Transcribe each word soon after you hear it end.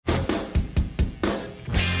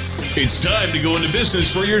It's time to go into business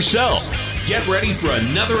for yourself. Get ready for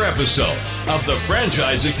another episode of the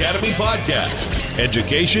Franchise Academy podcast.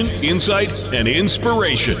 Education, insight, and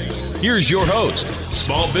inspiration. Here's your host,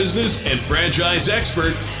 small business and franchise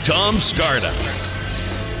expert, Tom Scarda.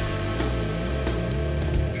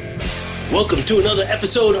 Welcome to another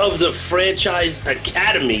episode of the Franchise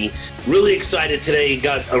Academy. Really excited today.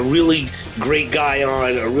 Got a really great guy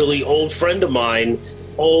on, a really old friend of mine.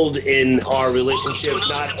 Old in our relationship,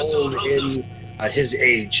 not old in his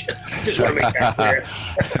age. Just want to make that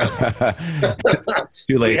clear.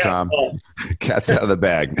 Too late, Tom. Cat's out of the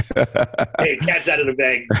bag. Hey, cat's out of the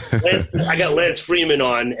bag. I got Lance Freeman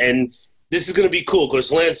on, and this is going to be cool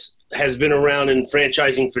because Lance has been around in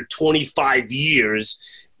franchising for 25 years.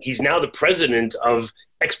 He's now the president of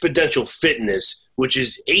Xpodential Fitness, which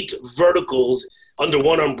is 8 verticals under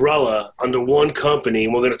one umbrella, under one company,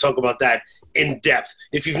 and we're going to talk about that in depth.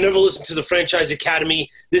 If you've never listened to the Franchise Academy,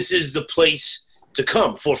 this is the place to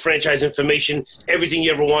come for franchise information, everything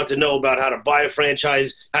you ever want to know about how to buy a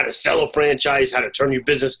franchise, how to sell a franchise, how to turn your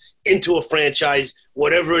business into a franchise,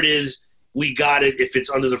 whatever it is, we got it if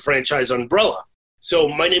it's under the franchise umbrella. So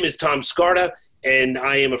my name is Tom Scarda, and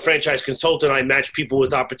I am a franchise consultant. I match people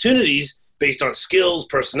with opportunities based on skills,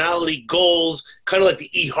 personality, goals, kind of like the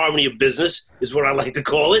eHarmony of business is what I like to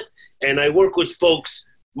call it. And I work with folks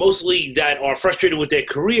mostly that are frustrated with their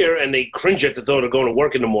career and they cringe at the thought of going to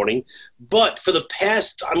work in the morning. But for the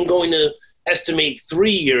past, I'm going to estimate 3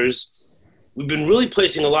 years, we've been really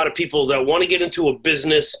placing a lot of people that want to get into a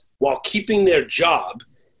business while keeping their job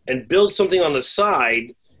and build something on the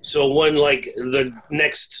side. So when like the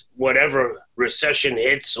next whatever recession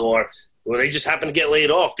hits or they just happen to get laid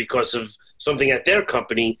off because of something at their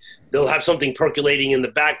company, they'll have something percolating in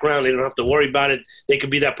the background. They don't have to worry about it. They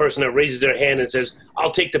could be that person that raises their hand and says,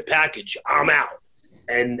 I'll take the package. I'm out.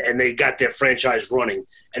 And they got their franchise running.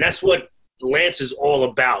 And that's what Lance is all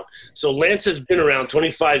about. So Lance has been around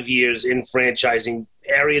 25 years in franchising,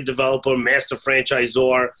 area developer, master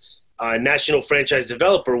franchisor, national franchise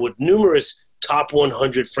developer with numerous top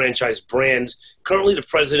 100 franchise brands, currently the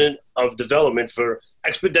president of development for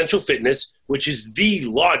Xpodential Fitness, which is the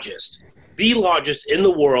largest in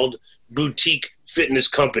the world boutique fitness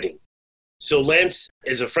company. So Lance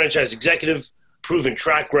is a franchise executive, proven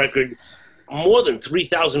track record, more than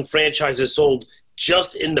 3,000 franchises sold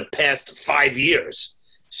just in the past 5 years.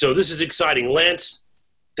 So this is exciting. Lance,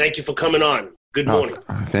 thank you for coming on. Good morning.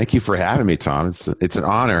 Thank you for having me, Tom. It's an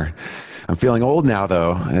honor. I'm feeling old now,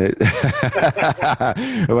 though. When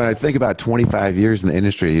I think about 25 years in the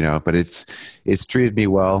industry, but it's treated me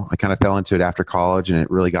well. I kind of fell into it after college, and it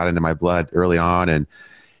really got into my blood early on.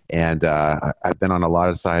 And I've been on a lot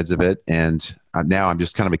of sides of it. And now I'm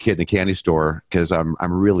just kind of a kid in a candy store because I'm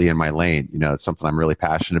really in my lane. It's something I'm really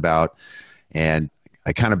passionate about, and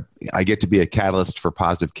I get to be a catalyst for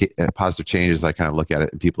positive changes. I kind of look at it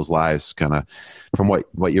in people's lives, kind of from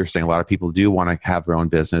what you're saying. A lot of people do want to have their own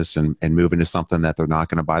business and move into something that they're not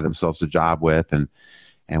going to buy themselves a job with. And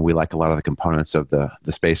we like a lot of the components of the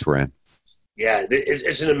space we're in. Yeah,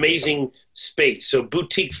 it's an amazing space. So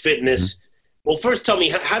boutique fitness. Mm-hmm. Well, first tell me,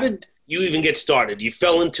 how did you even get started? You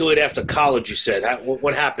fell into it after college, you said.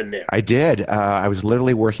 What happened there? I did. I was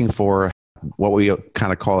literally working for what we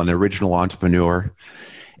kind of call an original entrepreneur.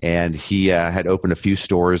 And he had opened a few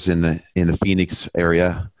stores in the Phoenix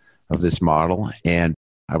area of this model. And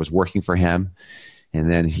I was working for him.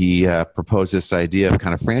 And then he proposed this idea of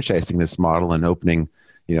kind of franchising this model and opening,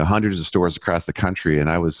 hundreds of stores across the country. And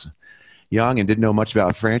I was young and didn't know much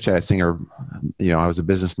about franchising, or, I was a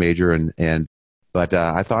business major but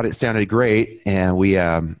I thought it sounded great. And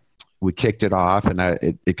we kicked it off, and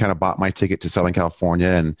it kind of bought my ticket to Southern California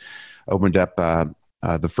and opened up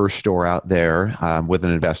the first store out there with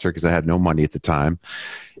an investor because I had no money at the time.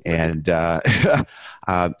 And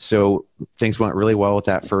so things went really well with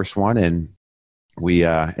that first one. And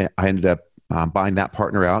I ended up buying that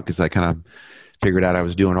partner out because I kind of figured out I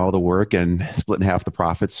was doing all the work and splitting half the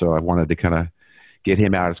profits. So I wanted to kind of get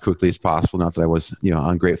him out as quickly as possible. Not that I was,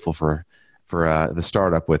 ungrateful for the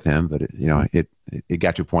startup with him, but it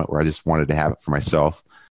got to a point where I just wanted to have it for myself.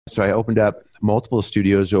 So I opened up multiple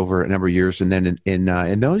studios over a number of years. And then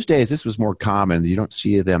in those days, this was more common. You don't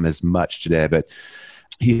see them as much today, but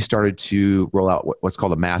he started to roll out what's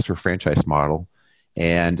called a master franchise model.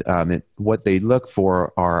 And what they look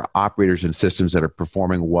for are operators and systems that are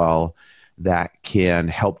performing well that can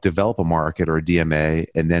help develop a market or a DMA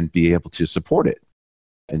and then be able to support it.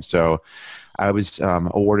 And so I was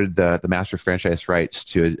awarded the master franchise rights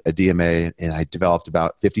to a DMA, and I developed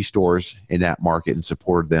about 50 stores in that market and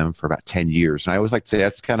supported them for about 10 years. And I always like to say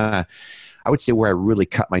that's kind of, I would say, where I really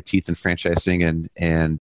cut my teeth in franchising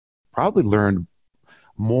and probably learned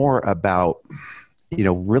more about,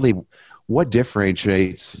 really what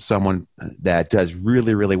differentiates someone that does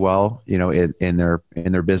really, really well, in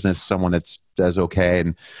their business, someone that does okay,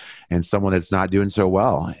 and someone that's not doing so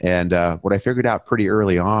well. And what I figured out pretty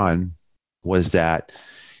early on was that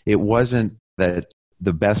it wasn't that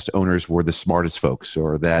the best owners were the smartest folks,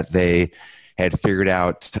 or that they had figured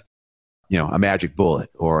out, a magic bullet,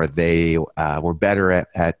 or they were better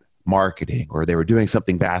at marketing, or they were doing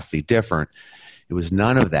something vastly different. It was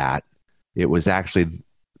none of that. It was actually,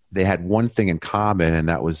 they had one thing in common, and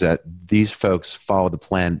that was that these folks followed the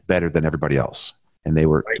plan better than everybody else, and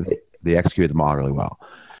they executed the model really well.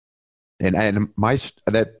 And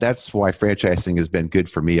that's why franchising has been good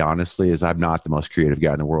for me, honestly, is I'm not the most creative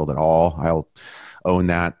guy in the world at all. I'll own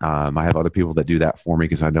that. I have other people that do that for me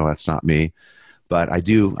because I know that's not me. But I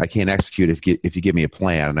can't execute if you give me a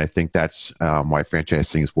plan. And I think that's why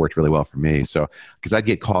franchising has worked really well for me. So, because I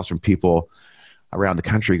get calls from people around the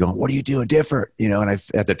country going, "What are you doing different?" And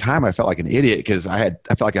at the time I felt like an idiot because I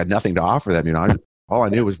felt like I had nothing to offer them. All I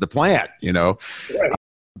knew was the plan. Right.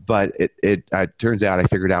 But it turns out I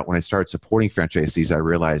figured out when I started supporting franchisees, I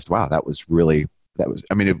realized, wow,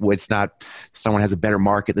 it's not someone has a better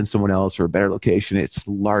market than someone else or a better location. It's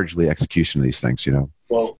largely execution of these things.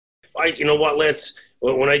 Well, you know what, Lance?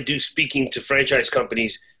 When I do speaking to franchise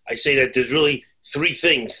companies, I say that there's really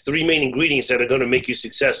three main ingredients that are going to make you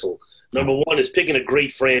successful. Number one is picking a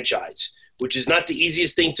great franchise, which is not the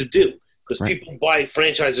easiest thing to do because people buy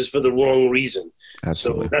franchises for the wrong reason.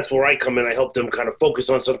 Absolutely. So that's where I come in. I help them kind of focus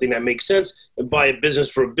on something that makes sense and buy a business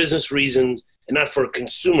for a business reason and not for a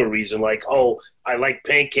consumer reason. Like, oh, I like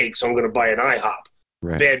pancakes, so I'm going to buy an IHOP.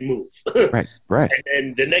 Right. Bad move. Right.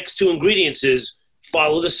 And the next two ingredients is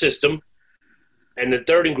follow the system. And the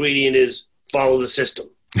third ingredient is follow the system.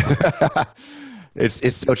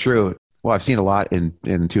 It's so true. Well, I've seen a lot in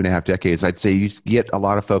 2.5 decades. I'd say you get a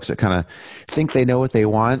lot of folks that kind of think they know what they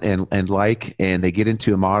want and they get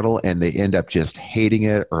into a model and they end up just hating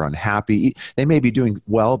it or unhappy. They may be doing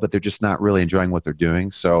well, but they're just not really enjoying what they're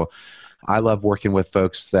doing. So I love working with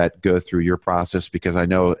folks that go through your process because I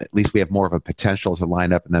know at least we have more of a potential to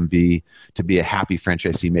line up and then to be a happy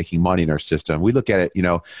franchisee making money in our system. We look at it,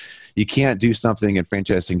 you can't do something in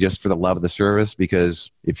franchising just for the love of the service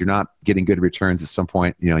because if you're not getting good returns at some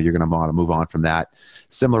point, you're going to want to move on from that.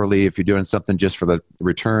 Similarly, if you're doing something just for the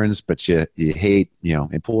returns, but you hate,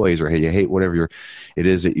 employees or you hate whatever it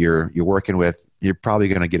is that you're working with, you're probably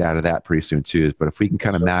going to get out of that pretty soon too. But if we can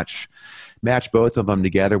kind of match both of them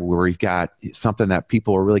together where we've got something that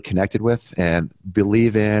people are really connected with and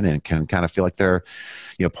believe in and can kind of feel like they're,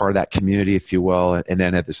 part of that community, if you will. And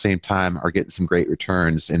then at the same time are getting some great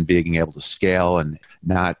returns and being able to scale and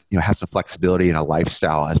not, have some flexibility and a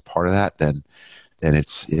lifestyle as part of that, then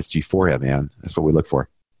it's euphoria, man. That's what we look for.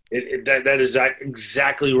 That is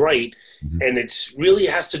exactly right. Mm-hmm. And it's really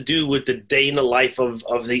has to do with the day in the life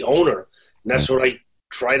of the owner. And that's what I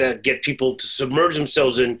try to get people to submerge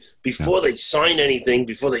themselves in before they sign anything,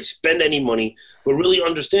 before they spend any money, but really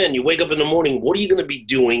understand you wake up in the morning, what are you going to be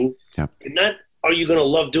doing? Yeah. And not are you going to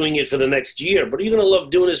love doing it for the next year, but are you going to love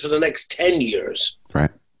doing this for the next 10 years? Right.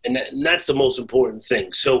 And that's the most important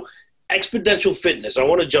thing. So Xpodential Fitness, I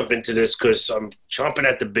want to jump into this because I'm chomping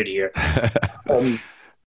at the bit here.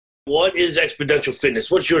 What is Xpodential Fitness?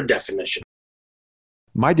 What's your definition?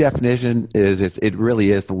 My definition is it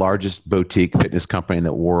really is the largest boutique fitness company in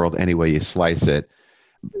the world, any way you slice it,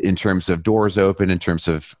 in terms of doors open, in terms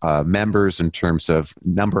of members, in terms of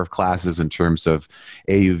number of classes, in terms of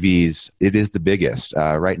AUVs. It is the biggest.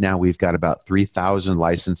 Right now, we've got about 3,000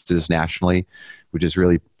 licenses nationally, which is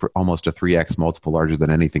really almost a 3x multiple larger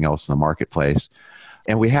than anything else in the marketplace.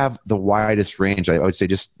 And we have the widest range. I would say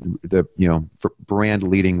just the brand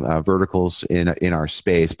leading verticals in our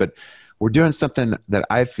space, but we're doing something that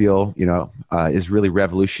I feel, is really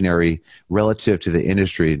revolutionary relative to the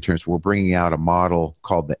industry in terms of we're bringing out a model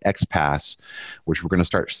called the XPass, which we're going to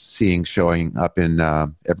start seeing showing up in,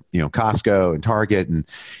 Costco and Target and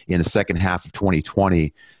in the second half of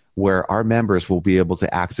 2020, where our members will be able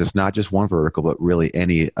to access not just one vertical, but really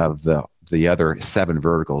any of the other 7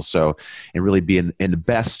 verticals. So, and really be in the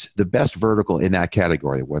best vertical in that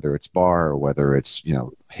category, whether it's bar or whether it's,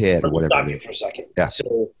 HIIT or whatever. Stop you for a second. Yeah.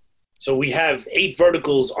 So we have 8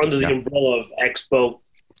 verticals under the umbrella of Expo.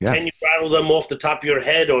 Yeah. Can you rattle them off the top of your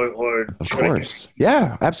head or Of course.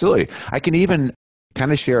 Yeah, absolutely. I can even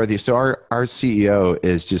kind of share with you. So our CEO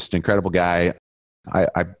is just an incredible guy.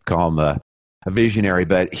 I call him a visionary,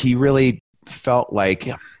 but he really felt like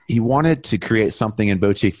he wanted to create something in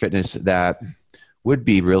boutique fitness that would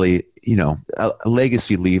be really, a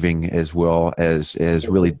legacy leaving as well as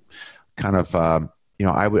really kind of,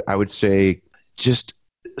 I would say just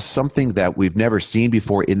something that we've never seen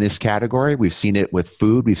before in this category. We've seen it with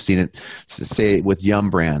food. We've seen it, say, with Yum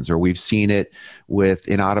brands, or we've seen it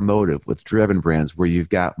in automotive with Driven brands, where you've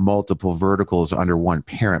got multiple verticals under one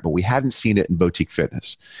parent, but we hadn't seen it in boutique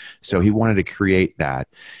fitness. So he wanted to create that.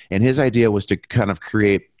 And his idea was to kind of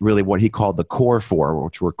create really what he called the core four,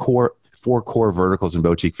 which were four core verticals in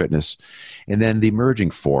boutique fitness, and then the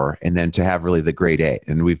emerging four, and then to have really the grade A.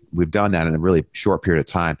 And we've done that in a really short period of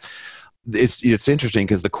time. It's interesting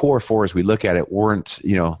because the core four, as we look at it, weren't,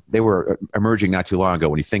 they were emerging not too long ago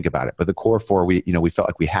when you think about it. But the core four, we felt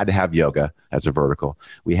like we had to have yoga as a vertical.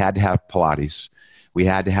 We had to have Pilates. We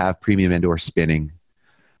had to have premium indoor spinning,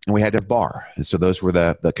 and we had to have bar. And so those were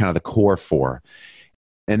the kind of the core four.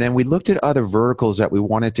 And then we looked at other verticals that we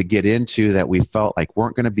wanted to get into that we felt like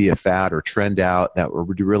weren't going to be a fad or trend out, that were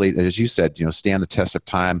really, as you said, stand the test of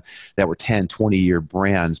time, that were 10, 20-year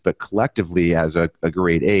brands. But collectively, as a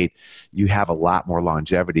grade 8, you have a lot more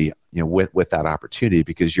longevity, with that opportunity,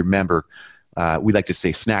 because your member, we like to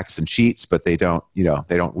say snacks and cheats, but they don't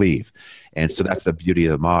leave. And so that's the beauty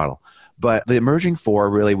of the model. But the emerging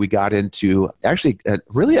four, really, we got into actually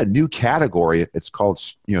really a new category. It's called,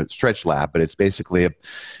 Stretch Lab, but it's basically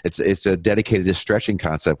it's a dedicated to stretching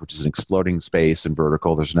concept, which is an exploding space and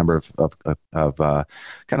vertical. There's a number of kind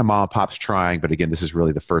of mom and pops trying, but again, this is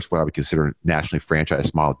really the first what I would consider a nationally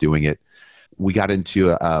franchised model doing it. We got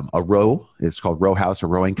into a row. It's called Row House, a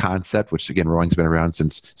rowing concept, which again, rowing's been around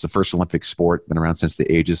since it's the first Olympic sport, been around since the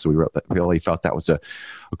ages. So we really felt that was a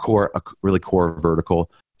really core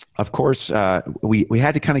vertical. Of course, we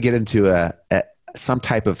had to kind of get into some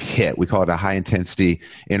type of HIIT. We call it a high intensity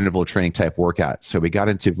interval training type workout. So we got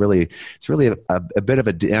into it's really a bit of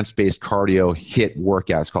a dance based cardio HIIT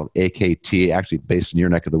workout. It's called AKT, actually based in your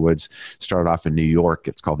neck of the woods. Started off in New York.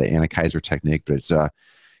 It's called the Anna Kaiser technique, but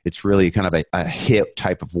it's really kind of a HIIT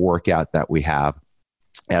type of workout that we have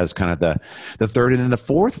as kind of the third. And then the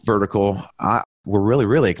fourth vertical, we're really,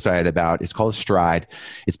 really excited about. It's called Stride.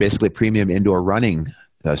 It's basically a premium indoor running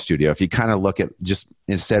studio. If you kind of look at just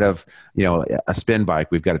instead of a spin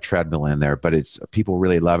bike, we've got a treadmill in there, but people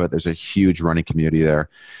really love it. There's a huge running community there,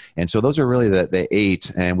 and so those are really the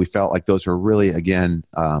 8. And we felt like those were really again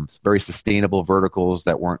very sustainable verticals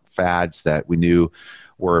that weren't fads, that we knew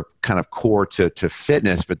were kind of core to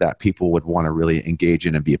fitness, but that people would want to really engage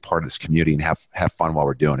in and be a part of this community and have fun while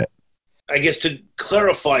we're doing it. I guess to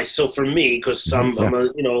clarify, so for me, because I'm a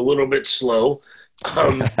little bit slow.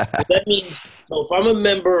 That means, so if I'm a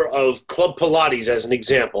member of Club Pilates, as an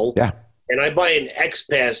example, and I buy an X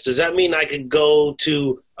Pass, does that mean I could go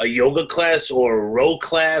to a yoga class or a row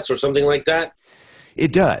class or something like that?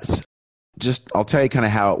 It does. I'll tell you kind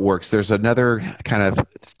of how it works. There's another kind of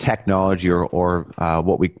technology or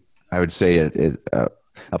what I would say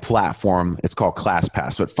a platform. It's called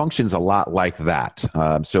ClassPass. So it functions a lot like that.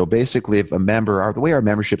 So basically, if a member, the way our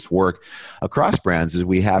memberships work across brands is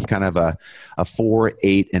we have kind of a 4,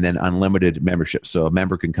 8, and then unlimited membership. So a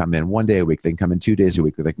member can come in 1 day a week, they can come in 2 days a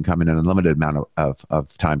week, or they can come in an unlimited amount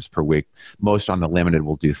of times per week. Most on the limited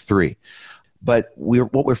will do 3. But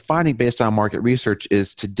what we're finding based on market research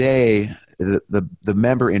is today, the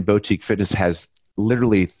member in boutique fitness has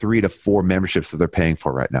literally 3 to 4 memberships that they're paying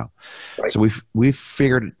for right now. Right. So we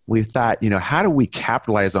thought, how do we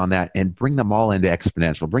capitalize on that and bring them all into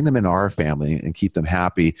Xpodential, bring them into our family and keep them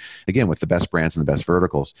happy, again, with the best brands and the best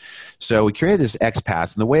verticals. So we created this X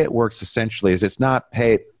Pass, and the way it works essentially is it's not,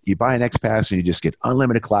 hey, you buy an X Pass and you just get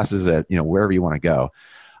unlimited classes at, wherever you want to go.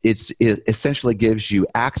 It essentially gives you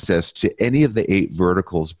access to any of the 8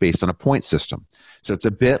 verticals based on a point system. So it's a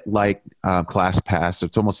bit like ClassPass.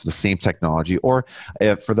 It's almost the same technology. Or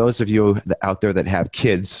for those of you out there that have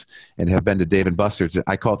kids and have been to Dave & Buster's,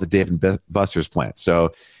 I call it the Dave & Buster's plan.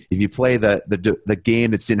 So if you play the game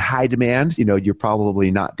that's in high demand, you're probably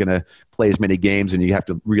not going to play as many games and you have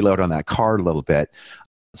to reload on that card a little bit.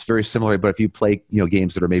 It's very similar, but if you play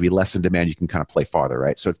games that are maybe less in demand, you can kind of play farther,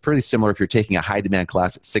 right? So it's pretty similar. If you're taking a high demand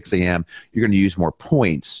class at 6 a.m., you're going to use more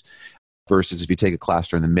points versus if you take a class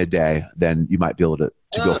during the midday, then you might be able to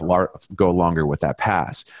go longer with that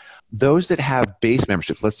pass. Those that have base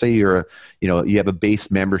memberships, let's say you have a base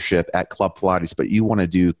membership at Club Pilates, but you want to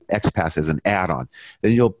do XPass as an add-on,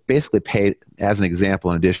 then you'll basically pay, as an example,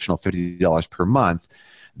 an additional $50 per month.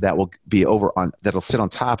 That will be that'll sit on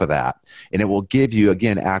top of that. And it will give you,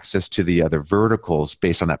 again, access to the other verticals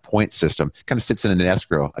based on that point system. Kind of sits in an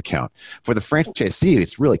escrow account. For the franchisee,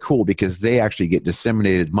 it's really cool because they actually get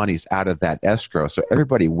disseminated monies out of that escrow. So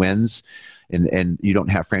everybody wins. And you don't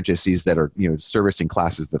have franchisees that are servicing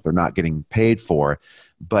classes that they're not getting paid for.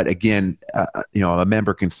 But again, a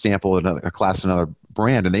member can sample a class in another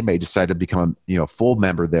brand, and they may decide to become a full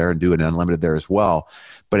member there and do an unlimited there as well.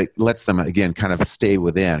 But it lets them, again, kind of stay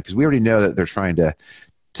within, because we already know that they're trying to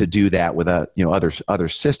do that with other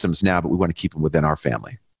systems now, but we want to keep them within our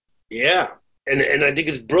family. Yeah. And I think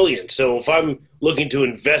it's brilliant. So if I'm looking to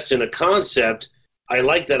invest in a concept, I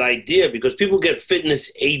like that idea, because people get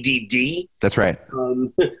fitness ADD. That's right.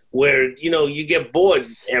 Where, you get bored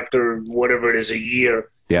after whatever it is, a year.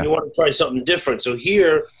 Yeah. You want to try something different. So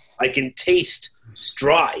here I can taste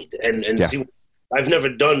stride and see. I've never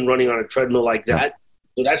done running on a treadmill like that.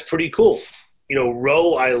 So that's pretty cool.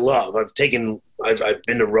 Row I love. I've been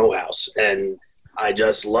to Row House, and I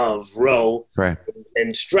just love row. Right.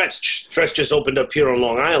 And Stretch just opened up here on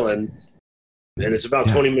Long Island, and it's about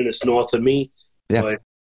 20 minutes north of me. Yeah.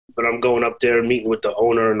 But I'm going up there and meeting with the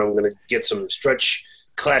owner, and I'm going to get some stretch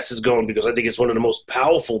classes going, because I think it's one of the most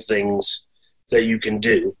powerful things that you can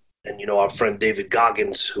do. And, our friend David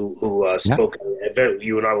Goggins, who spoke at an event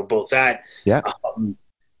you and I were both at,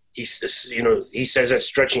 he says that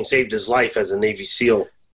stretching saved his life as a Navy SEAL.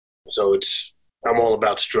 So I'm all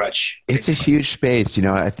about stretch. It's a huge space.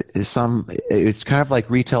 It's kind of like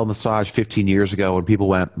retail massage 15 years ago, when people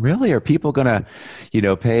went, really? Are people going to,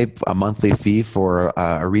 pay a monthly fee for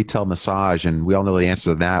a retail massage? And we all know the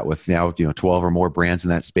answer to that, with now, 12 or more brands in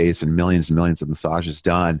that space and millions of massages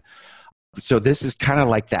done. So this is kind of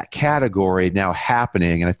like that category now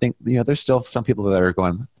happening. And I think, there's still some people that are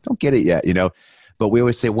going, don't get it yet, But we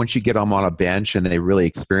always say, once you get them on a bench and they really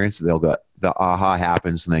experience it, they'll go, the aha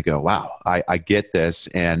happens, and they go, wow, I get this.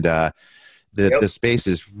 And the space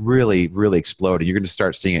is really, really exploding. You're going to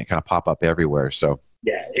start seeing it kind of pop up everywhere. So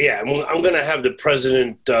yeah. I'm going to have the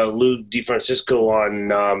president, Lou DeFrancisco,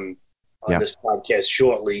 on this podcast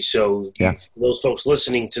shortly. So those folks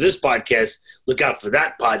listening to this podcast, look out for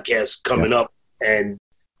that podcast coming up. And,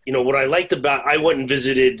 what I liked about, I went and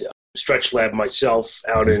visited Stretch Lab myself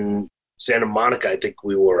out in Santa Monica, I think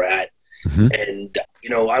we were at. Mm-hmm. And,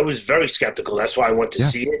 I was very skeptical. That's why I went to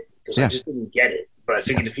see it, because I just didn't get it. But I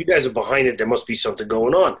figured if you guys are behind it, there must be something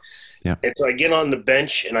going on. Yeah. And so I get on the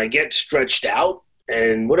bench and I get stretched out,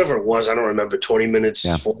 and whatever it was, I don't remember, 20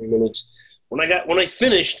 minutes, 40 minutes. When I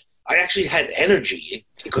finished, I actually had energy,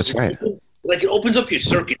 because it opens up your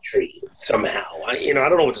circuitry somehow. I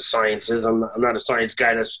don't know what the science is. I'm not a science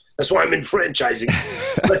guy. That's why I'm in franchising.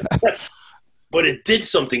 But it did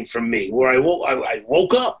something for me, where I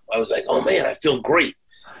woke up. I was like, oh man, I feel great.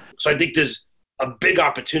 So I think there's a big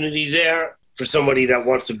opportunity there for somebody that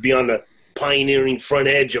wants to be on the pioneering front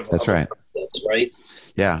edge of right. Right?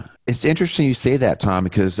 Yeah. It's interesting you say that, Tom,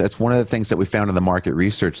 because that's one of the things that we found in the market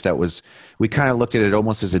research. We kind of looked at it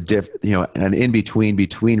almost as an in-between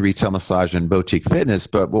between retail massage and boutique fitness.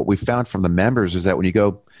 But what we found from the members is that when you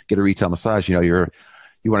go get a retail massage, you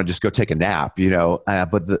want to just go take a nap,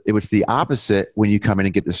 but it was the opposite when you come in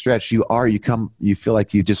and get the stretch. You feel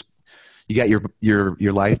like you got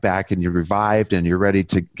your life back, and you're revived, and you're ready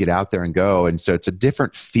to get out there and go. And so it's a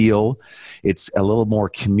different feel. It's a little more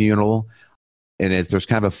communal, and there's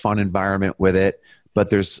kind of a fun environment with it, but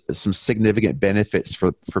there's some significant benefits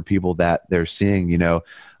for people that they're seeing, In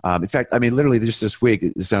fact, literally just this week,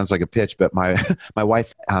 it sounds like a pitch, but my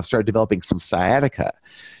wife started developing some sciatica,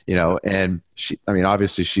 and she,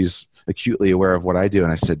 obviously she's acutely aware of what I do.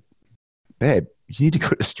 And I said, babe, you need to go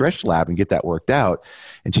to Stretch Lab and get that worked out.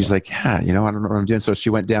 And she's like, yeah, I don't know what I'm doing. So she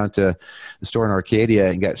went down to the store in Arcadia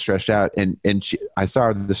and got stretched out. And I saw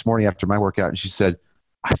her this morning after my workout, and she said,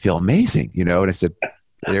 I feel amazing, and I said,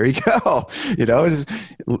 there you go,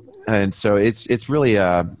 and so it's really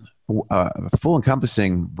a full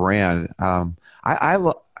encompassing brand.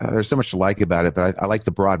 There's so much to like about it, but I like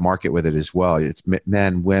the broad market with it as well. It's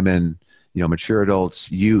men, women, mature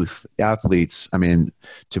adults, youth, athletes,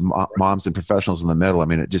 to moms and professionals in the middle.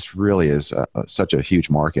 It just really is such a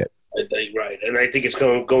huge market. Right. And I think it's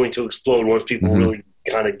going to explode once people really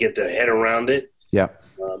kind of get their head around it. Yeah.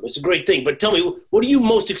 It's a great thing. But tell me, what are you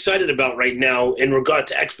most excited about right now in regard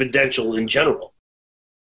to Xpodential in general?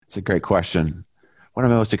 It's a great question. What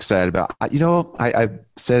am I most excited about? I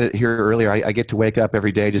said it here earlier. I get to wake up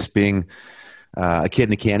every day just being a kid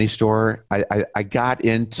in a candy store. I got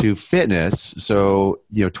into fitness,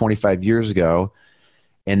 25 years ago,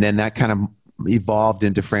 and then that kind of evolved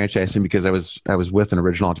into franchising because I was with an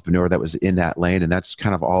original entrepreneur that was in that lane, and that's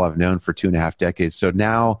kind of all I've known for 2.5 decades. So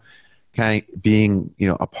now, kind of being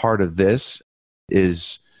a part of this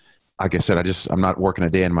is, like I said, I'm not working a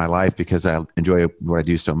day in my life because I enjoy what I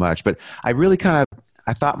do so much. But I really kind of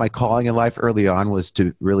I thought my calling in life early on was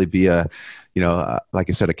to really be like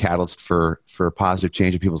I said, a catalyst for positive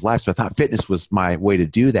change in people's lives. So I thought fitness was my way to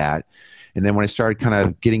do that. And then when I started kind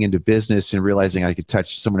of getting into business and realizing I could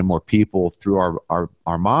touch so many more people through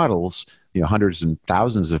our models, hundreds and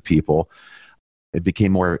thousands of people, it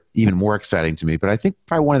became even more exciting to me. But I think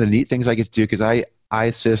probably one of the neat things I get to do, because I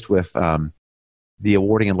assist with the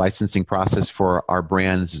awarding and licensing process for our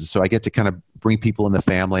brands. So I get to kind of bring people in the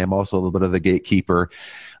family. I'm also a little bit of the gatekeeper,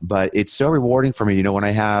 but it's so rewarding for me. When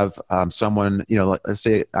I have someone, let's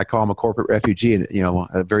say I call them a corporate refugee, and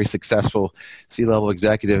a very successful C-level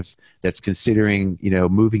executive that's considering,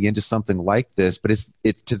 moving into something like this, but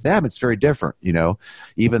it's to them, it's very different,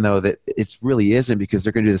 even though that it really isn't, because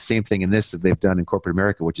they're going to do the same thing in this that they've done in corporate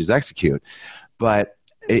America, which is execute. But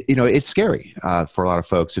it's scary for a lot of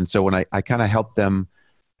folks. And so when I kind of help them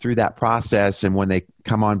through that process, and when they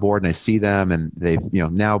come on board and I see them and they've,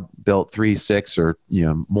 now built 3, 6 or,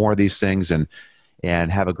 more of these things and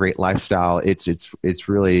have a great lifestyle, it's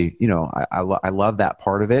really, I love that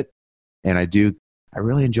part of it. And I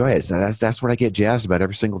really enjoy it. So that's what I get jazzed about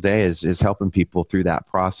every single day is helping people through that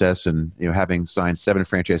process. And, having signed 7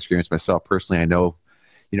 franchise agreements myself personally, I know,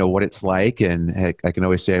 what it's like. And I can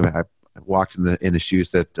always say I walked in the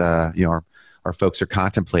shoes that our folks are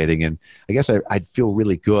contemplating, and I guess I'd feel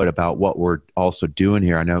really good about what we're also doing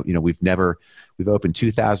here. I know we've opened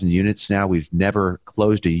 2,000 units now. We've never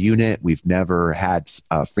closed a unit. We've never had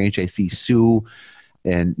a franchisee sue,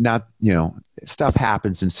 and not stuff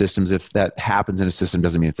happens in systems. If that happens in a system,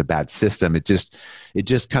 doesn't mean it's a bad system. It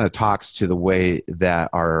just kind of talks to the way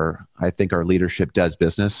that I think our leadership does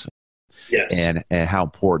business. Yes. And how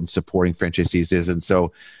important supporting franchisees is. And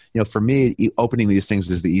so, for me, opening these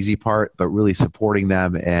things is the easy part, but really supporting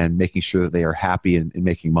them and making sure that they are happy and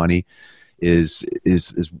making money is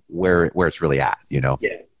where it's really at, Yeah.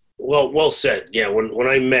 Well said. Yeah. When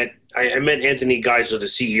I met Anthony Geiser, the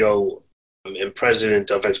CEO and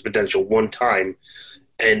president of Xpodential, one time,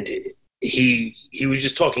 and he was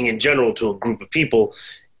just talking in general to a group of people.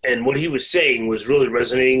 And what he was saying was really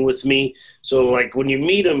resonating with me. So, like, when you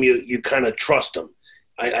meet him, you kind of trust him.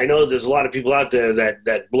 I know there's a lot of people out there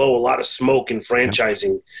that blow a lot of smoke in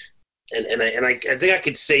franchising. And I think I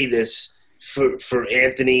could say this for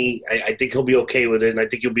Anthony. I think he'll be okay with it, and I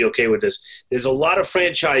think you'll be okay with this. There's a lot of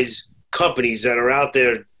franchise companies that are out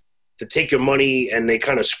there to take your money, and they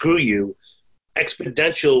kind of screw you.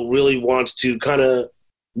 Xpodential really wants to kind of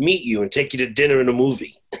meet you and take you to dinner and a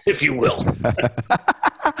movie, if you will.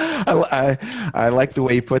 I like the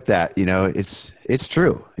way you put that. It's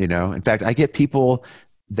true. In fact, I get people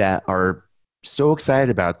that are so excited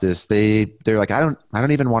about this. They're like, I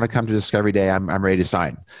don't even want to come to Discovery Day. I'm ready to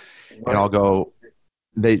sign. Right. And I'll go,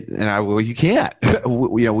 well, you can't.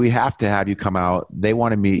 We have to have you come out. They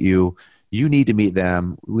want to meet you. You need to meet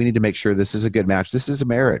them. We need to make sure this is a good match. This is a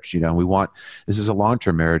marriage. This is a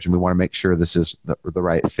long-term marriage, and we want to make sure this is the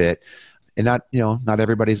right fit. And not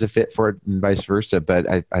everybody's a fit for it, and vice versa. But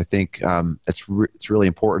I think it's really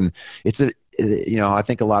important. I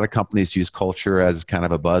think a lot of companies use culture as kind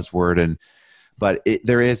of a buzzword, but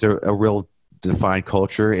there is a real defined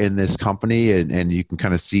culture in this company, and you can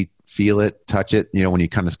kind of feel it, touch it. When you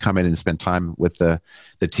kind of come in and spend time with the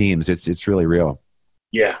teams, it's really real.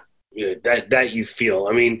 Yeah. Yeah, that you feel.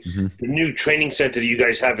 I mean, The new training center that you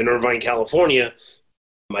guys have in Irvine, California,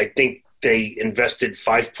 I think they invested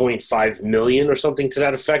 $5.5 million or something to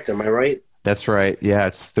that effect. Am I right? That's right. Yeah,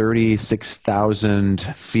 it's 36,000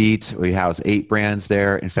 feet. We house 8 brands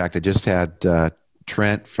there. In fact, I just had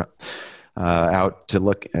Trent out to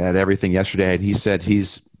look at everything yesterday, and he said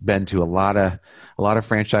he's been to a lot of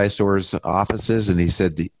franchise stores' offices, and he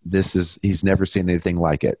said he's never seen anything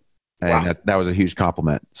like it. And wow. that was a huge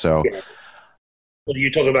compliment. So, yeah. Well, you're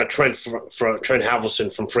talking about Trent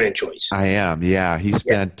Halverson from Franchise. I am. Yeah, he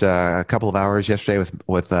spent a couple of hours yesterday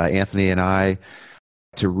with Anthony and I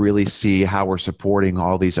to really see how we're supporting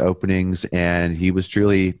all these openings, and he was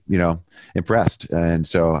truly, impressed. And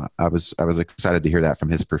so I was excited to hear that from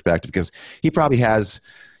his perspective, because he probably has,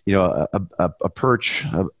 a perch,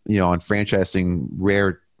 on franchising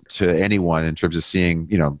rare to anyone in terms of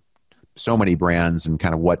seeing, so many brands and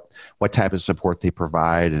kind of what type of support they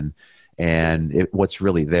provide and what's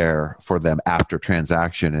really there for them after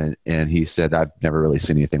transaction. And he said, I've never really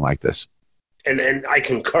seen anything like this. And I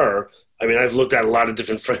concur. I mean, I've looked at a lot of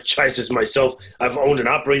different franchises myself. I've owned and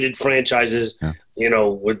operated franchises. Yeah.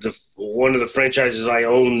 With one of the franchises I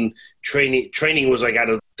own, training was like out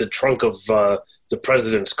of the trunk of the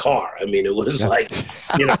president's car. I mean, it was like,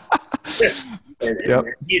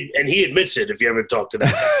 and he admits it if you ever talk to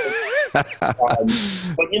that guy.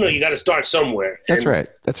 But you got to start somewhere. That's right.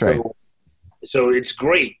 So So it's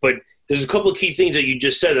great. But there's a couple of key things that you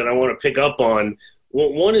just said that I want to pick up on.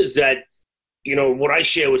 One is that, what I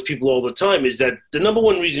share with people all the time is that the number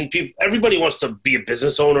one reason everybody wants to be a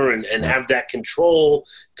business owner and have that control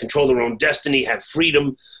their own destiny, have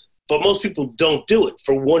freedom. But most people don't do it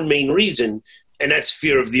for one main reason, and that's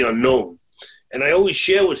fear of the unknown. And I always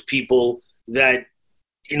share with people that,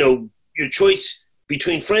 your choice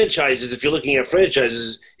between franchises, if you're looking at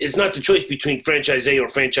franchises, is not the choice between franchise A or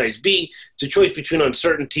franchise B. It's a choice between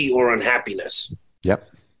uncertainty or unhappiness. Yep.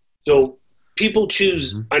 So people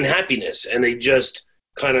choose unhappiness, and they just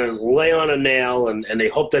kind of lay on a nail, and they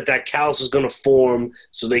hope that callus is going to form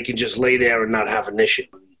so they can just lay there and not have an issue.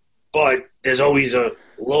 But there's always a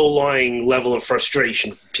low-lying level of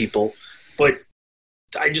frustration for people. But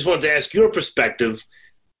I just wanted to ask your perspective.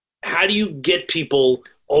 How do you get people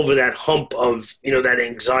over that hump of, that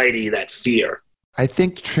anxiety, that fear? I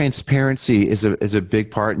think transparency is a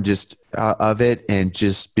big part in just of it, and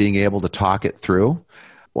just being able to talk it through.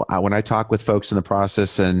 When I talk with folks in the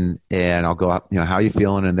process and I'll go up, how are you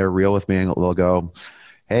feeling? And they're real with me, and they'll go,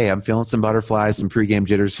 hey, I'm feeling some butterflies, some pregame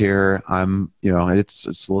jitters here. It's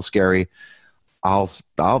a little scary.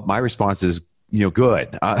 My response is,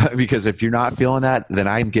 good. Because if you're not feeling that, then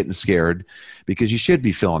I'm getting scared, because you should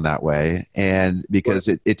be feeling that way. And because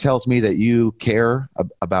it tells me that you care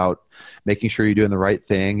about making sure you're doing the right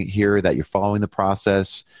thing here, that you're following the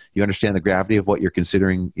process, you understand the gravity of what you're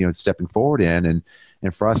considering, stepping forward in.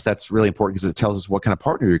 And for us, that's really important, because it tells us what kind of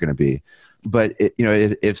partner you're going to be. But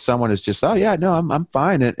if someone is just, oh yeah, no, I'm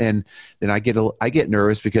fine, and then I get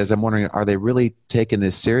nervous, because I'm wondering, are they really taking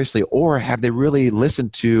this seriously, or have they really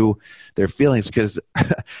listened to their feelings? Because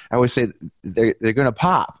I always say they're going to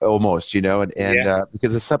pop almost,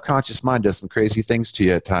 because the subconscious mind does some crazy things to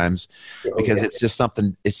you at times, because it's just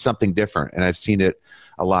something different, and I've seen it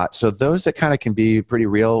a lot. So those that kind of can be pretty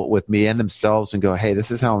real with me and themselves and go, hey, this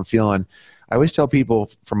is how I'm feeling. I always tell people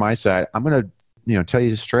from my side, I'm going to tell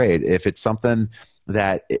you straight, if it's something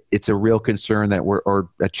that it's a real concern or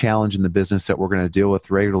a challenge in the business that we're going to deal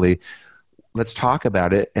with regularly, let's talk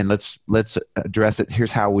about it, and let's address it.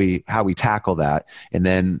 Here's how we tackle that, and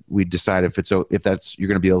then we decide if that's you're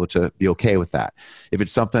going to be able to be okay with that. If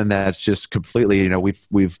it's something that's just completely,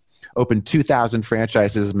 we've opened 2,000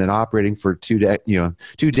 franchises and been operating for two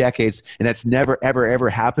decades, and that's never, ever, ever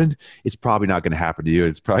happened, it's probably not going to happen to you.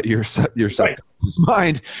 It's probably your subconscious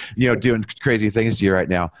mind, doing crazy things to you right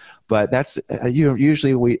now. But that's,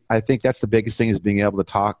 usually I think that's the biggest thing, is being able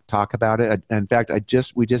to talk about it. In fact,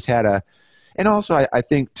 we just had and also I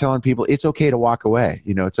think telling people it's okay to walk away.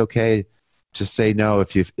 It's okay to say no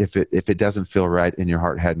if it doesn't feel right in your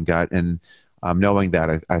heart, head, and gut. And knowing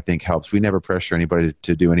that, I think helps. We never pressure anybody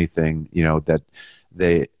to do anything,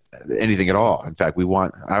 anything at all. In fact,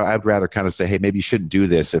 I'd rather kind of say, hey, maybe you shouldn't do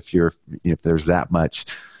this if there's that much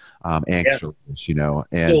angst,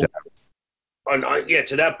 and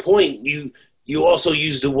to that point, you also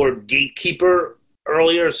used the word gatekeeper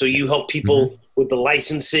earlier. So you help people with the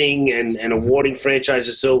licensing and awarding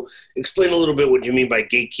franchises. So explain a little bit what you mean by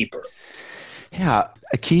gatekeeper. Yeah,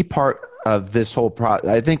 a key part of this whole process,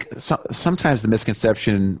 I think sometimes the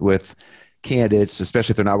misconception with candidates,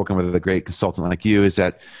 especially if they're not working with a great consultant like you, is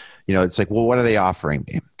that, it's like, well, what are they offering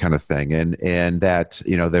me, kind of thing. And that,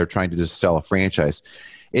 they're trying to just sell a franchise.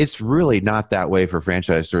 It's really not that way for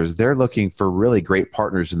franchisors. They're looking for really great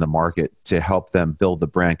partners in the market to help them build the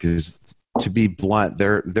brand, because, to be blunt,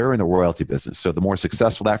 they're in the royalty business. So the more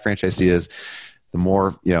successful that franchisee is, the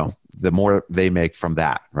more they make from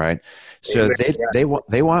that, right? So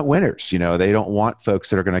they want winners. They don't want folks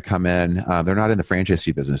that are going to come in. They're not in the franchise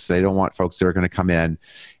fee business. They don't want folks that are going to come in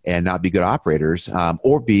and not be good operators,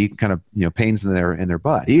 or be kind of pains in their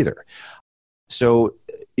butt either. So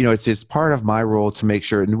it's part of my role to make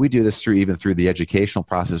sure, and we do this through the educational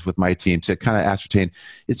process with my team, to kind of ascertain,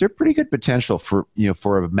 is there pretty good potential for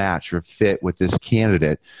a match or a fit with this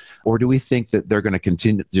candidate, or do we think that they're going to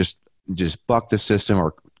continue just buck the system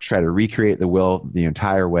or try to recreate the wheel the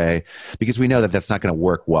entire way, because we know that that's not going to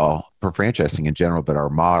work well for franchising in general, but our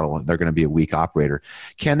model, and they're going to be a weak operator.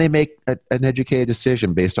 Can they make an educated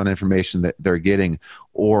decision based on information that they're getting?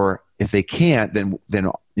 Or if they can't, then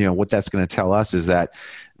what that's going to tell us is that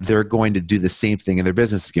they're going to do the same thing in their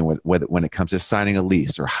business again, when it comes to signing a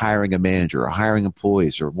lease or hiring a manager or hiring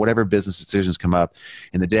employees or whatever business decisions come up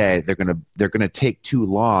in the day. They're going to take too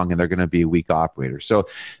long, and they're going to be a weak operator. So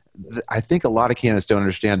I think a lot of candidates don't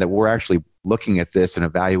understand that we're actually looking at this and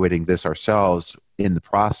evaluating this ourselves in the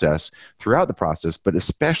process, throughout the process, but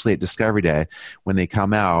especially at Discovery Day when they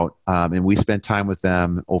come out and we spend time with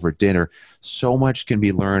them over dinner. So much can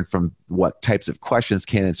be learned from what types of questions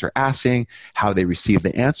candidates are asking, how they receive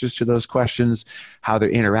the answers to those questions, how they're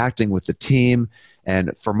interacting with the team.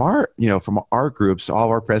 And from our groups, all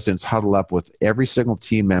of our presidents huddle up with every single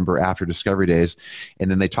team member after Discovery Days,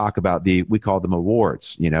 and then they talk about we call them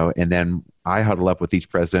awards, and then I huddle up with each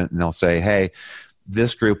president and they'll say, hey,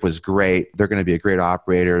 this group was great. They're going to be a great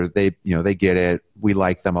operator. They get it. We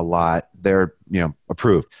like them a lot. They're,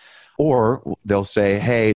 approved. Or they'll say,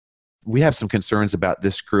 hey, we have some concerns about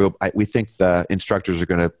this group. We think the instructors are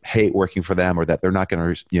going to hate working for them, or that they're not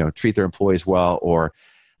going to, treat their employees well, or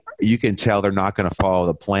you can tell they're not going to follow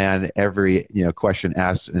the plan. Every, question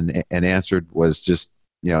asked and answered was just,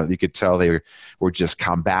 you could tell they were just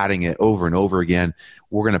combating it over and over again.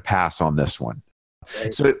 We're going to pass on this one.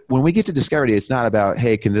 Right. So when we get to Discovery, it's not about,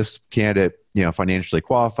 hey, can this candidate, financially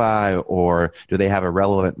qualify, or do they have a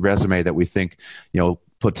relevant resume that we think,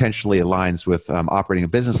 potentially aligns with operating a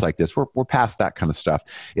business like this. We're past that kind of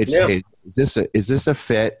stuff. It's, hey, is this a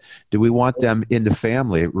fit? Do we want them in the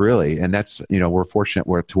family, really? And that's, we're fortunate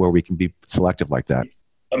to where we can be selective like that.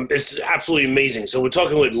 It's absolutely amazing. So we're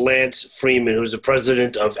talking with Lance Freeman, who's the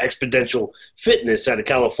president of Xpodential Fitness out of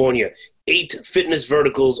California. 8 fitness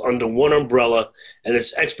verticals under one umbrella, and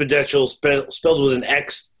it's Xpodential, spelled with an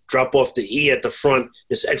X, drop off the E at the front.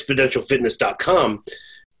 It's xpodentialfitness.com.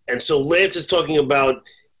 And so Lance is talking about,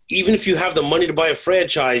 even if you have the money to buy a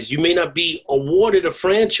franchise, you may not be awarded a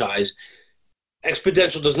franchise.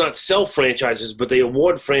 Xpodential does not sell franchises, but they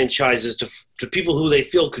award franchises to people who they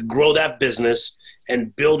feel could grow that business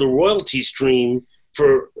and build a royalty stream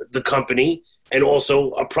for the company and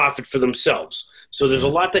also a profit for themselves. So there's a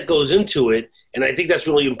lot that goes into it, and I think that's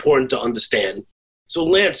really important to understand. So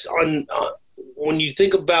Lance, when you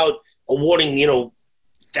think about awarding,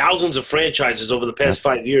 thousands of franchises over the past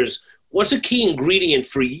 5 years, what's a key ingredient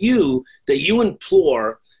for you that you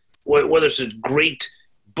implore, whether it's a great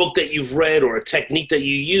book that you've read or a technique that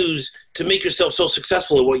you use to make yourself so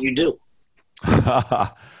successful at what you do?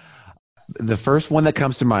 The first one that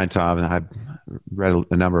comes to mind, Tom, and I've read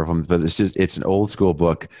a number of them, but it's an old school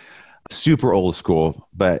book, super old school,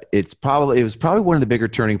 but it was probably one of the bigger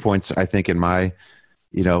turning points, I think, in my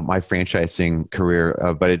franchising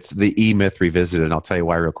career, but it's the E-Myth Revisited, and I'll tell you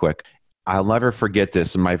why real quick. I'll never forget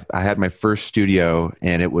this. I had my first studio,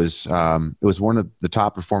 and it was one of the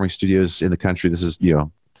top performing studios in the country. This is,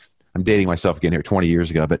 I'm dating myself again here, 20 years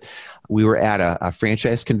ago, but we were at a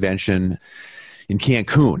franchise convention in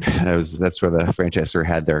Cancun. That's where the franchisor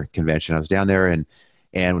had their convention. I was down there, and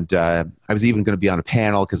I was even going to be on a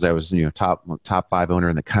panel because I was, top 5 owner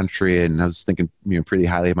in the country, and I was thinking, pretty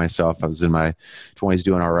highly of myself. I was in my 20s,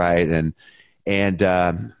 doing all right, and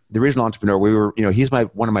the original entrepreneur, we were, he's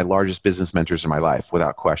one of my largest business mentors in my life,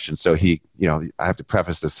 without question. So he, I have to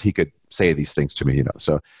preface this, he could say these things to me,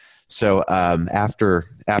 So after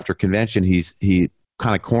convention, he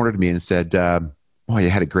kind of cornered me and said, "Boy, you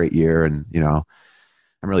had a great year, and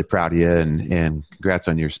I'm really proud of you, and congrats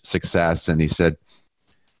on your success." And he said,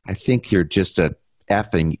 "I think you're just a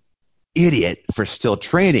effing idiot for still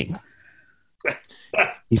training."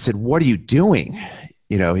 He said, "What are you doing?"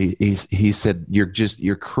 He said,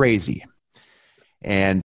 "You're crazy."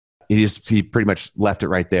 And he pretty much left it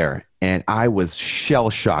right there. And I was shell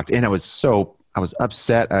shocked, and I was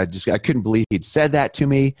upset. I couldn't believe he'd said that to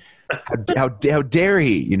me. How dare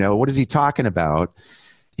he? What is he talking about?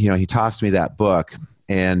 He tossed me that book,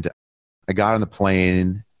 and I got on the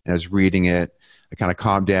plane and I was reading it. I kind of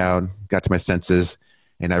calmed down, got to my senses,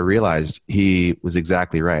 and I realized he was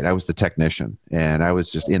exactly right. I was the technician, and I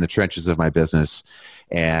was just in the trenches of my business,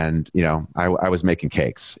 and I was making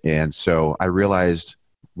cakes. And so I realized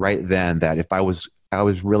right then that if I was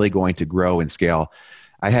really going to grow and scale,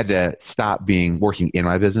 I had to stop working in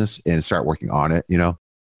my business and start working on it.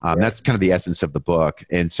 That's kind of the essence of the book.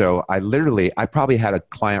 And so I probably had a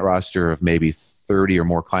client roster of maybe 30 or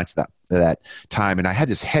more clients at that time. And I had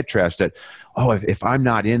this head trash that, if I'm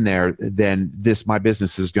not in there, then my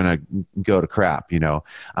business is going to go to crap,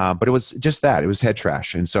 but it was just that. It was head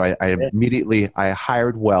trash. And so I immediately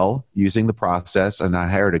hired well using the process, and I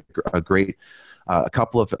hired a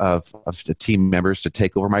couple of team members to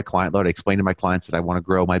take over my client load. I explained to my clients that I want to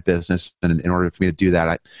grow my business, and in order for me to do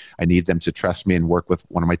that, I need them to trust me and work with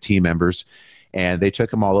one of my team members. And they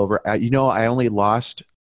took them all over. I only lost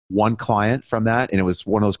one client from that, and it was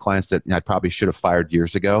one of those clients that I probably should have fired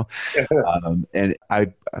years ago. And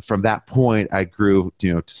from that point, I grew,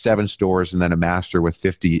 to 7 stores and then a master with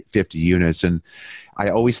 50 units. And I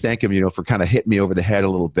always thank him, for kind of hitting me over the head a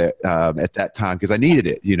little bit at that time, because I needed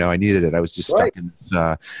it. I needed it. I was just stuck in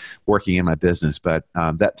this, working in my business. But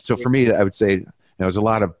so for me, I would say there was a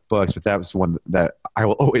lot of books, but that was one that I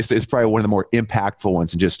will always say is probably one of the more impactful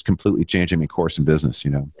ones and just completely changing my course in business.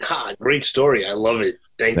 Great story. I love it.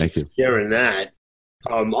 Thank you for sharing that.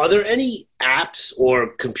 Are there any apps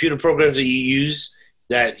or computer programs that you use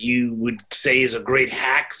that you would say is a great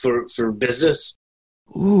hack for business?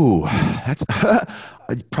 Ooh, that's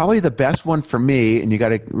probably the best one for me. And you got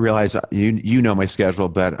to realize, you know my schedule,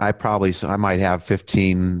 but I might have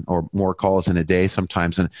 15 or more calls in a day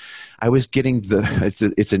sometimes. And I was getting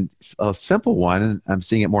it's a simple one, and I'm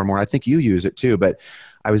seeing it more and more. I think you use it too, but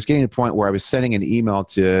I was getting to the point where I was sending an email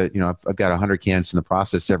to, I've got 100 candidates in the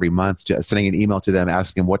process every month, sending an email to them,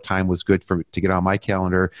 asking them what time was good to get on my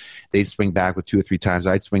calendar. They'd swing back with 2 or 3 times.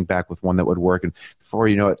 I'd swing back with one that would work. And before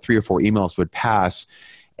you know it, 3 or 4 emails would pass.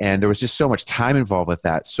 And there was just so much time involved with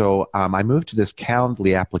that. So I moved to this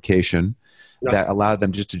Calendly application that allowed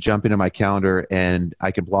them just to jump into my calendar, and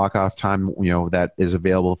I could block off time, that is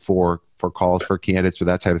available for calls for candidates or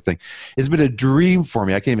that type of thing. It's been a dream for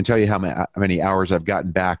me. I can't even tell you how many hours I've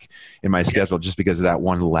gotten back in my schedule just because of that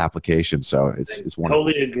one little application. So it's wonderful.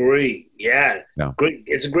 Totally agree. Yeah. Great.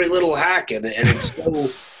 It's a great little hack, and it's so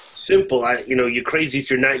simple. You're crazy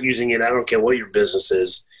if you're not using it. I don't care what your business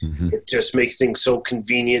is. Mm-hmm. It just makes things so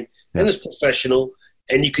convenient and it's professional,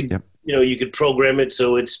 and you could you could program it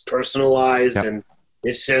so it's personalized and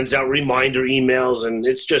it sends out reminder emails, and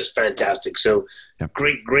it's just fantastic. So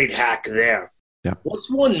great hack there. Yep. What's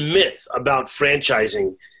one myth about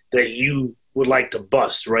franchising that you would like to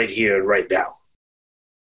bust right here and right now?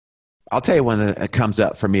 I'll tell you one that comes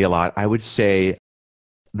up for me a lot. I would say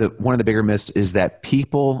one of the bigger myths is that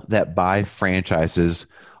people that buy franchises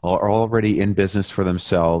are already in business for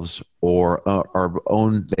themselves, or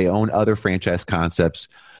they own other franchise concepts,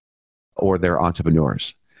 or they're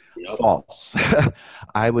entrepreneurs. Yep. False.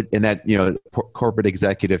 I would, and that, corporate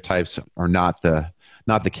executive types are not the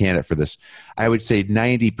candidate for this. I would say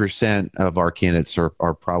 90% of our candidates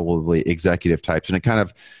are probably executive types, and it kind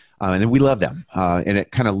of, and we love them. And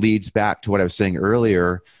it kind of leads back to what I was saying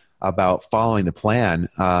earlier about following the plan.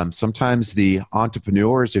 Sometimes the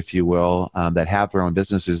entrepreneurs, if you will, that have their own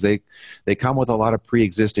businesses, they come with a lot of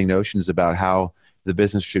pre-existing notions about how the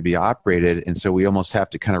business should be operated. And so we almost have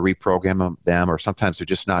to kind of reprogram them, or sometimes they're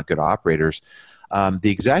just not good operators.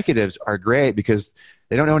 The executives are great because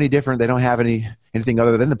they don't know any different. They don't have anything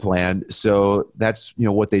other than the plan. So that's,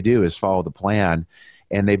 what they do is follow the plan.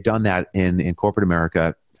 And they've done that in corporate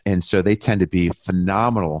America. And so they tend to be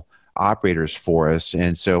phenomenal operators for us.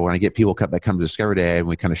 And so when I get people that come to Discover Day and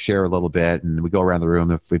we kind of share a little bit and we go around the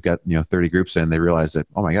room, if we've got 30 groups in, they realize that,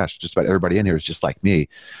 oh my gosh, just about everybody in here is just like me.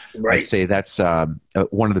 Right. I'd say that's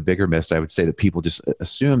one of the bigger myths. I would say that people just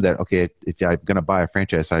assume that, okay, if I'm going to buy a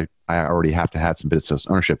franchise, I already have to have some business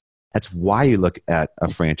ownership. That's why you look at a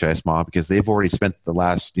franchise model, because they've already spent the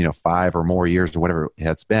last 5 or more years or whatever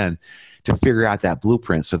it's been to figure out that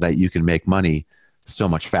blueprint so that you can make money so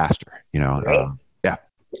much faster.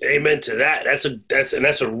 Amen to that. That's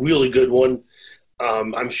a really good one.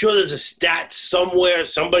 I'm sure there's a stat somewhere.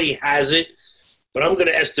 Somebody has it, but I'm going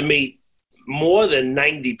to estimate more than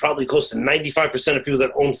 90, probably close to 95% of people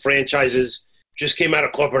that own franchises just came out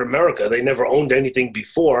of corporate America. They never owned anything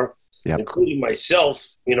before, including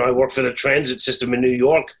myself. I worked for the transit system in New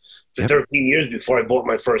York for 13 years before I bought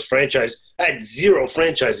my first franchise. I had 0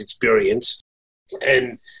 franchise experience,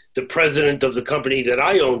 and the president of the company that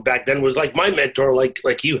I owned back then was like my mentor,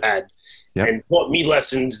 like you had, and taught me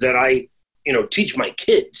lessons that I, teach my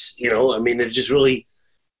kids. It's just really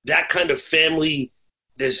that kind of family.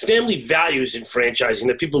 There's family values in franchising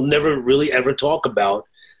that people never really ever talk about,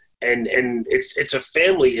 and it's a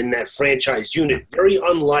family in that franchise unit. Very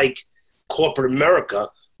unlike corporate America,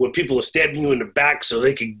 where people are stabbing you in the back so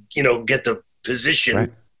they could, get the position.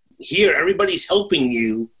 Right. Here, everybody's helping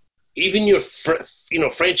you. Even your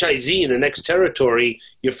franchisee in the next territory,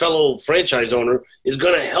 your fellow franchise owner is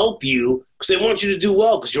going to help you because they want you to do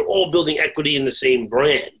well, because you're all building equity in the same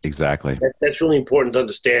brand. Exactly. That's really important to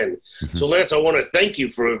understand. Mm-hmm. So, Lance, I want to thank you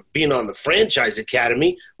for being on the Franchise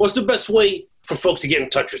Academy. What's the best way for folks to get in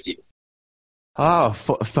touch with you? Oh,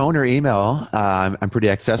 phone or email. I'm pretty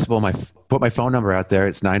accessible. Put my phone number out there.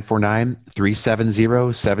 It's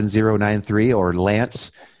 949-370-7093 or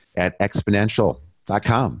Lance at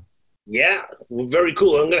Xpodential.com. Yeah, well, very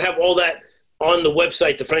cool. I'm going to have all that on the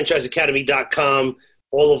website, thefranchiseacademy.com.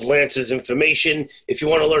 all of Lance's information. If you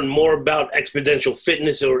want to learn more about Xpodential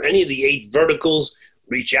Fitness or any of the 8 verticals,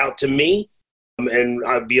 reach out to me, and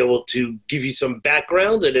I'll be able to give you some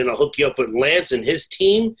background, and then I'll hook you up with Lance and his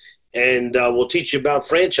team, and we'll teach you about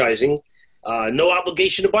franchising. No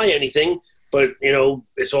obligation to buy anything, but,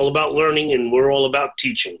 it's all about learning, and we're all about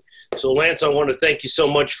teaching. So, Lance, I want to thank you so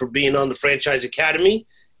much for being on the Franchise Academy,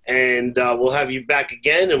 and we'll have you back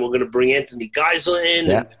again, and we're going to bring Anthony Geisler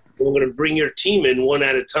in, and we're going to bring your team in one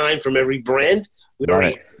at a time from every brand. We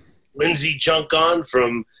already had Lindsay Junk on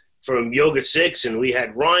from Yoga 6, and we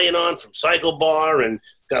had Ryan on from Cycle Bar, and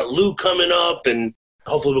got Lou coming up, and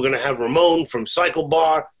hopefully we're going to have Ramon from Cycle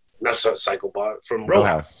Bar. Not Cycle Bar, from Row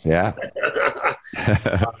House. Yeah.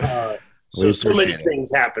 So many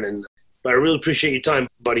things happening. But I really appreciate your time,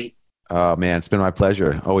 buddy. Oh, man, it's been my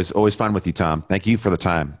pleasure. Always fun with you, Tom. Thank you for the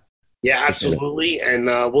time. Yeah, absolutely. And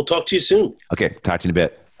we'll talk to you soon. Okay, talk to you in a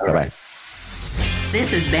bit. Bye-bye. Right.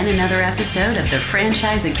 This has been another episode of the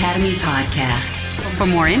Franchise Academy Podcast. For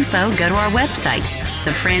more info, go to our website,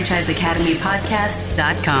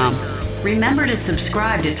 thefranchiseacademypodcast.com. Remember to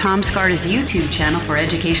subscribe to Tom Scarda's YouTube channel for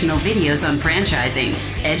educational videos on franchising,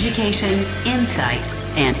 education, insight,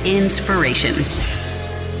 and inspiration.